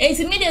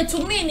enti me de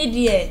to me ni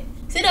de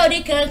say de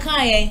odi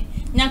kan ye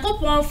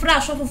Nyankopon fra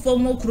asofofo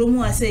mo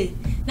kromu ase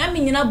na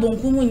me nyina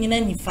bonku mu nyina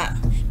nifa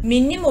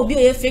menim obi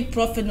o fake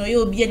prophet no ye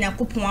obi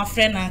Nyankopon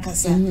afre na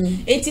ankasa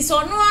enti so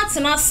no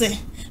atena se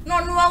no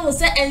wan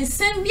say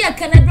ensem bia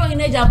Canada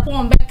in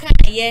Japan be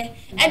kan ye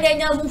e de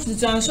nya mu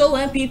futu so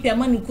wan pipi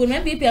amanuko na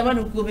pipi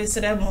amanuko be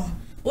sere mo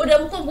o de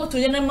mko to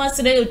je na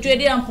masere o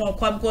twede ampon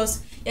kwa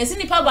because yes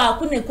nipa ba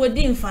ku ne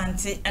kodi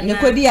infante ne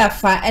kodi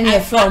afa ene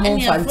from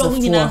infante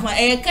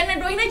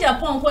Canada in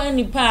Japan kwa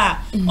nipa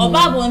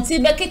oba bonti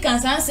be keka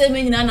sanse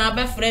me nyina na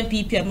ba frɛ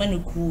pipi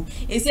amanuko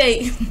e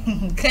say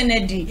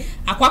Kennedy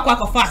akwakwa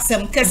kofa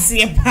asem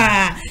kese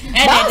pa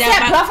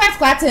the prophet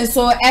kwatin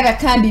so ever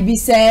can be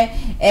say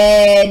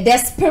the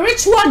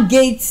spiritual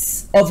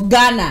gates of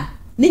Ghana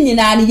ni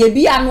nyina ne ye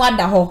bi anu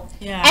ada ho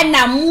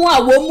ena mu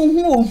a wo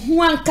mu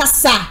hu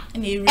ankasa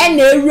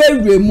ena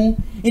ewrewre mu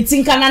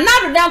ntinka na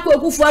nado dan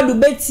kwakufu adu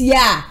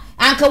betia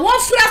anka won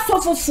fra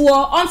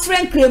sofofo on fra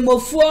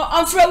kremofo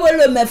on fra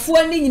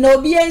wolomefo ni nyina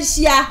obi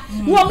enhia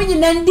wo mu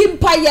nyina ndi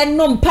mpaye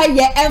no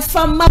mpaye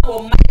enfama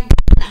wo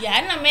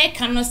ya na me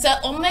kan no se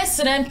o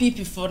mesran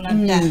pipi for na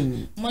da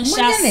mo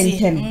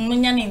shasi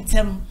munya ne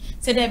ntem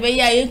se de be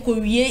ya ye ko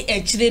wie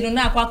ekire no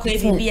na akwa e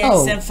bi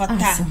ensem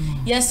fata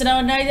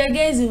yesra na Nigel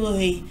Gaisie wo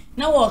he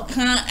na wo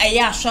kan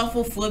aya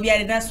asofofo bi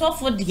ade na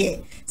sofo de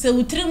se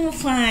wutri mu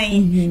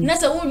fine na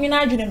se wo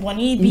nwina adwene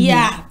boni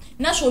bia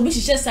na so obi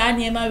hihye saa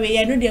ne ma we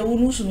ya no de wo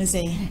nu su me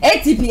say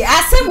ATP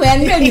asem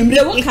we no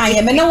nwumre wo kan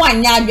ye me ne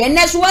wanya adwene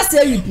na so wa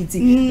say repeat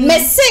me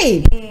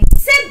say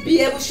se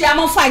bia wo hia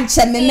mo fa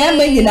nche me na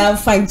ma nyina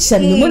fa nche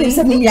me mo ne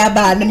se mo ya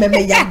ba na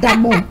me ya da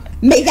mo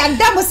me ya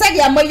da mo se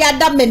ya mo ya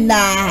da me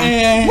na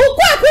wo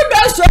kwa ku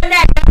do so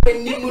na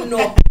ni mu no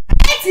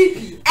ATP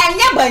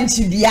anya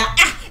banchi bia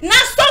na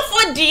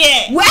sofo de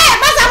we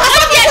masa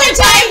masa bia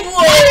chai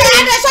wo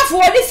na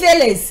sofo di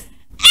feelings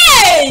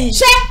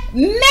she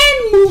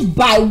men move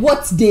by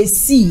what they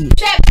see na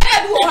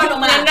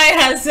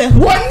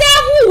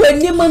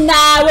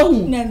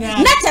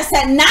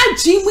chese na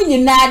jimu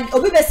nyina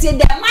obi be say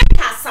the man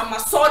some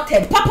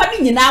assaulted papa ni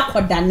nyina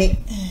akodane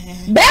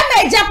be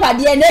ma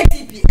japade na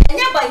ATP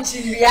enya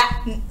banchiria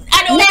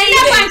na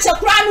banche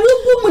kra no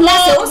wubu mu na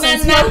se wo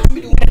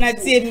na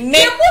tie me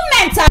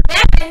moment a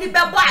ni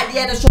be bo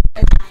ade no so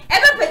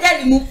ebe peda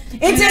ni mu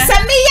it is a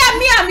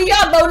me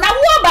ya ba na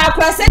wo ba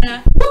akra se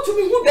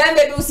wotumi hu be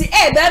me do si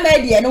be ma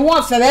de no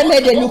wo fe be ma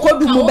de ni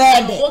kodu mu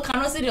be de o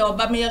kan no se de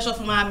oba me ya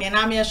shofo ma me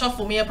na me ya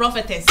shofo me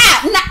prophetess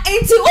na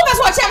enti wo be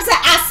so chem say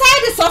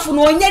aside the sofu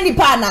no onye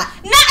nipa na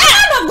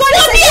of God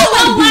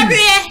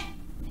say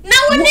na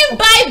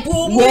wouldn't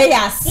Bible.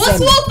 Yes. What's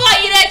what for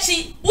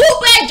Irachi? Who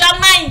buy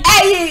Jamaica?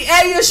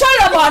 Hey, you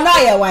Solomon, no,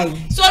 your wine.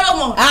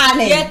 Solomon.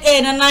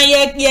 And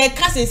I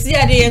casses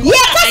here. Yeah,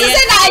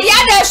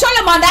 I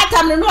Solomon that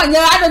time. No,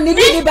 I don't need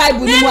the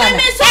Bible. We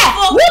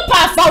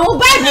pass our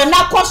Bible,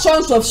 not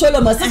questions of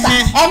Solomon.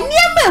 And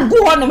never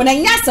go on when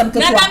I ask some. As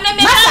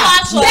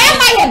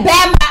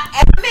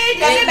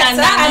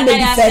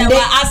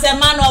a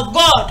man of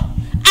God.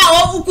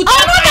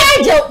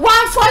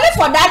 One falling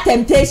for that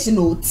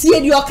temptation. See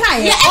your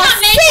kind. Yes,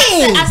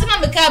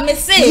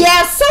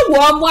 so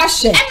warm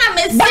washing.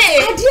 But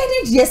I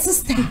didn't, yes,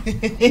 sister.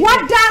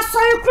 What does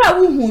sorry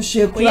crowd who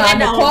should cry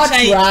the court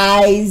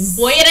rise?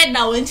 Boy, it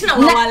now into a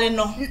while.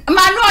 No, man,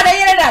 no,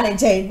 they are not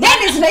chain.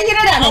 That is not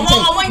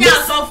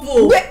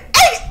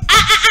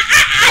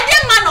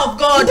man of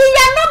God. They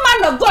are not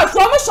man of God.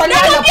 From a solid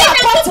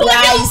court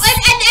rise.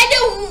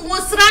 And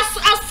was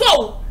so.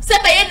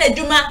 Sebayena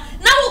Juma.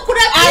 Now could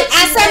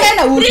I said,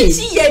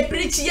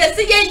 preach, yes,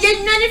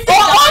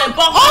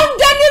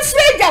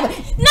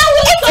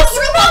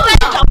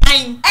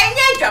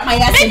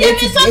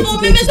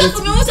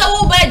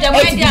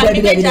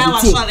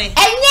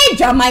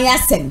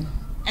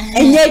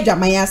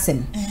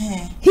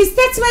 his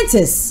statement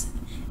is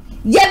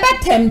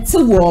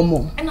tempted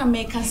warm. And I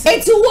make us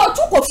it's what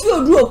took a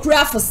few drew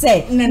craft for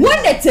say when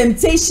the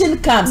temptation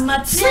comes,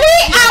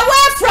 flee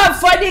away from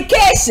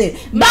fornication.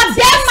 But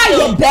then my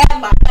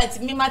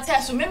me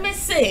Matthias, remember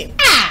say,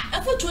 I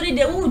thought you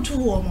the wood to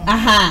warm.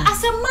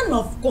 As a man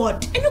of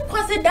God, and you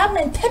cause a damn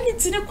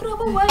mentality in a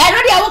crowd. I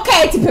know they are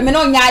okay to pay me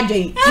on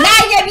Yadi. Now,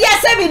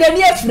 yes, every day,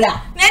 yes,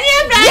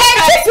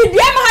 if you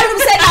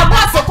said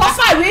about for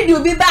coffee,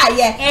 you be by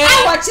ye.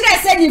 I watch it, I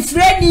said, you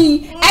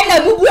friendly, and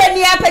a boo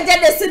any up and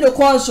then the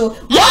console.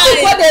 What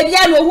before the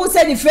yellow who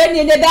said the friend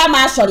in the dam,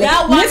 actually.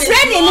 My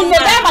friend in the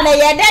dam, and I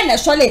had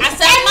surely. I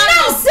said,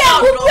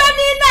 who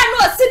running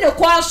and see the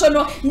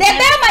console. The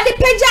dam and the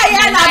page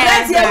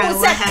I said,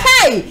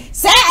 hey,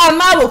 say a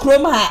man will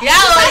chrome her.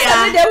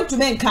 Yeah, to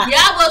make man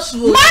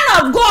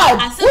of God.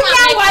 Who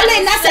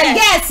are that's a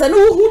guest and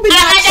who be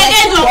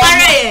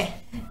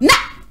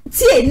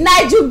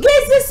Nigel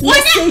Gaisie's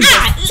message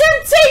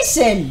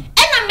temptation. And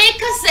I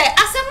make us say,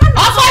 as a man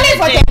of God,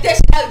 for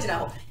temptation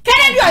now.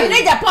 Can you in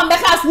Japan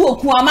because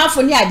walk one man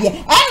for near there?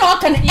 And all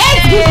can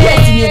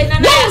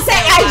don't say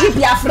IGP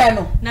a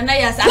friend. Nana,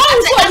 yes,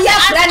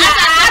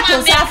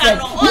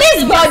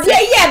 Miss God,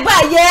 yeah,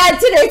 by yeah,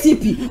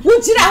 TTP.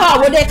 Which you know how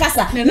would they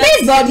casa?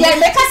 Miss God, yeah,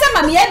 the casa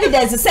mammy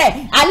evidence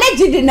say,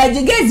 allegedly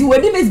Nigel Gaisie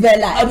with Miss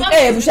Bella.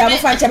 We shall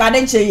find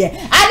Chabadenche.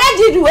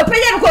 Allegedly, we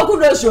pay a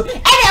cocoa show. And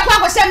a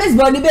papa Miss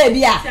Body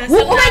baby. Who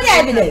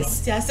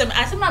evidence? Yes,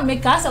 as a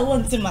make us, I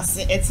want to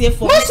say, it's here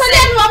for me. So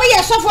then, mommy,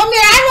 yes, for me,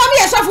 I want me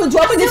a soft to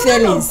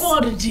feelings.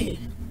 And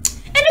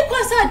it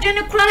was a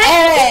general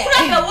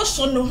cry. Was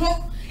so no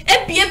home.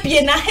 And be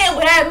in a hair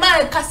where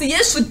my cousin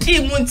yes to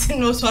team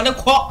Montino so the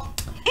clock.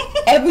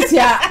 Every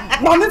year,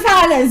 Mamma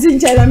Fallon's in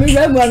China, me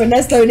remember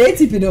next time,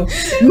 Natipino.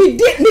 Me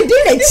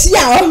did a chia.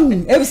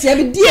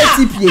 Every dear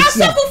TP. I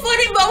suffer for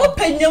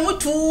him,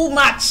 too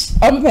much.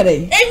 And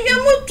you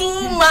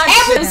too much.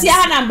 Every year,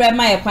 I'm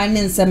my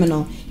appointment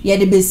seminar. Yeah,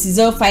 the base is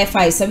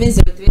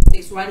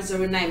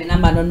 055-7036-109 and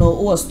I don't know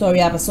what story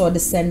I saw the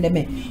send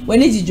me. When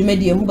did you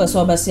make who was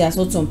over say I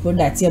saw some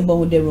product here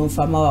both the room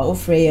from our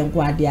offray and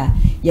Guadia.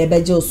 Yeah,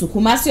 Bejo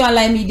Kumasi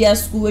online media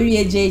school where we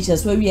are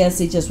JHS, where we are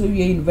SHS, where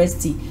we are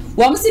university.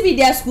 One see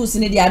media schools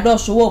in the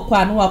adult show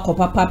kwan wa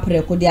papa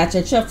preko the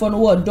church for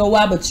no do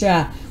wa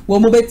batra.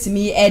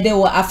 Womubetimi ede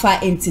wo afa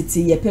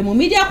entity ye pemu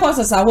media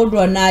courses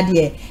ahodro na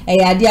de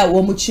ade a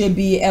womuchire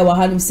bi e wo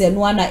hanum se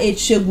no na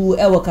ehwegu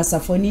e wo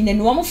kasafoni ne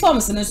no mo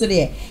forms ne so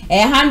de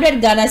 100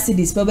 Ghana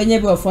cedis pe benye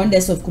bi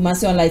founders of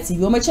Kumasi online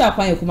TV womuchire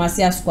akwan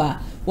Kumasi asqua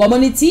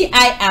womoniti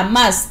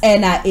amas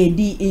na ad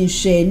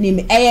inhwe nim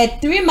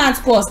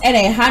 3-month course and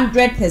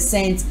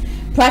 100%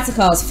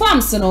 practicals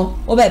forms no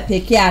obe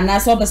peke ana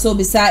so be so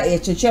bisa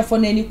church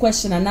for any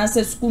question and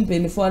answer school pe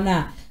me for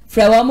na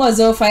From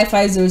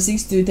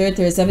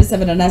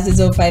 055062337 and that's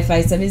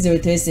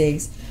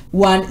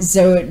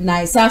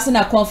 0557036-109. Samson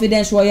a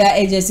confidential royal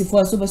agency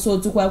for super so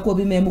to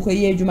Kwakobi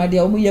Memukoye Jumadi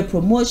Omuye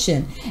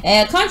promotion.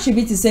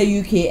 Contribute to say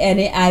UK and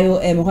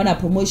IOM Hona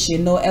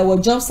promotion no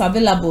jobs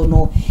available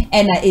no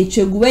and a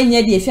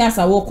chegwenye the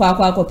fiansa wo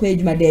kwa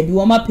page ma de bi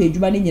wo ma page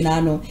ma ni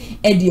nyina no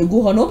e de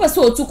egu ho no be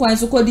so to kwan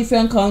so ko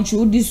different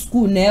country di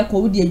school na e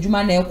ko di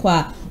adwuma na e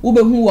kwa wo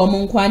be hu wo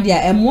mo nkwan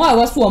dia emo a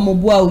waso wo mo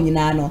boa wo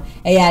nyina no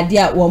e ya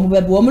dia wo mo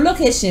be wo mo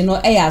location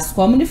no e ya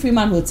sko mo ni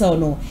Freeman Hotel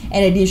no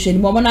e de hwe ni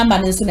mo number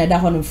no so na da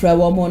ho no fra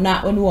wo mo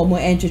na oni wo mo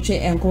entwetwe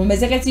enkom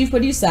executive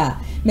producer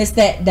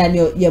Mr.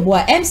 Daniel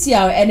Yeboa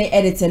MCR any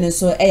editor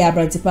so e ya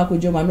Brantipa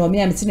Kojoma no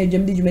me am tine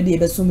dwom di dwuma di e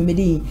be so me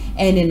di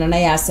ene na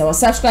ya se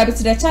subscribe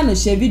to the channel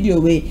share video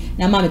we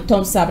na ma me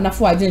thumbs up na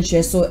for adwen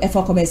share so e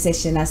for comment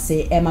section na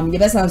say e ma me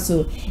be san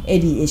so e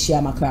di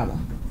ehia makramo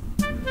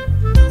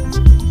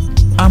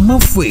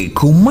Amafwe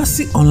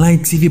Kumasi Online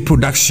TV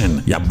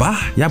Production.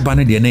 Yaba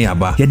ne de ne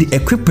yaba. Ye the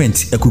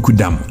equipment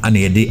ekukudam ana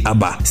ye de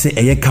aba. Se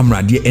eye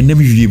camera de enem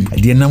wiem,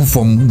 de nam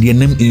fom, de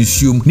enem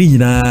insume. Ni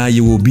nyina ye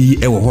wo bi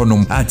e wo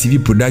honom. TV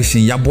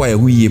production yabo e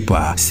hu ye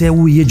pa. Se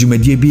wo ye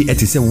dwumadie bi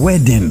ete se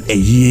wedding,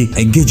 eye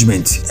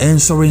engagement,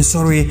 and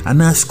sorry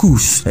ana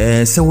schools.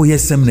 Se wo ye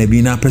seminar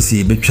bi na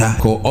pese betwa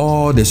ko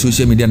all the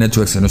social media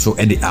networks and so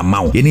e de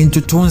amount. Ye ni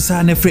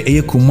ntotonsa na fre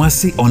eye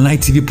Kumasi Online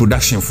TV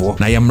Production for.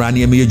 Na yamra na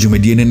ye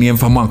dwumadie ne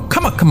mfama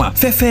kama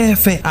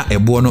fe a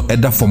ebo no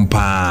eda from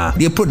pa.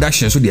 The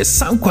production so the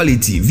sound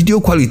quality, video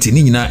quality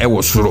ni nyina e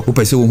wo soro. Wo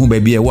pese wo hu ba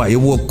bi e wa ye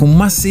wo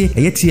Kumasi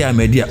eye tia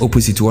media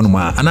opposite one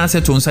ma. Ana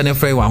se tonsa na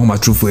fre wa homa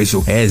true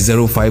so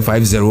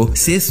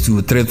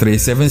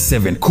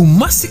 0550623377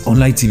 Kumasi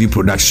Online TV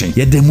Production.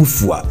 Ye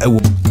demufua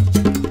ewo